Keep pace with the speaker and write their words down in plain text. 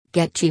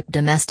Get cheap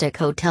domestic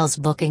hotels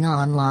booking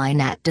online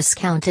at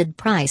discounted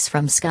price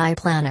from Sky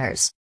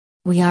Planners.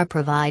 We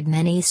provide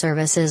many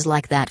services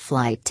like that: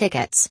 flight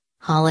tickets,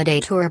 holiday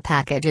tour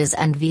packages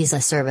and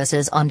visa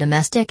services on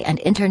domestic and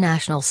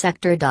international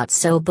sector.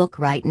 So book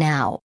right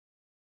now.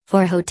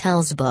 For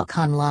hotels, book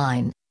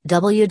online,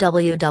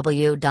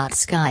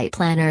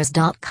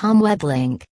 www.skyplanners.com web link.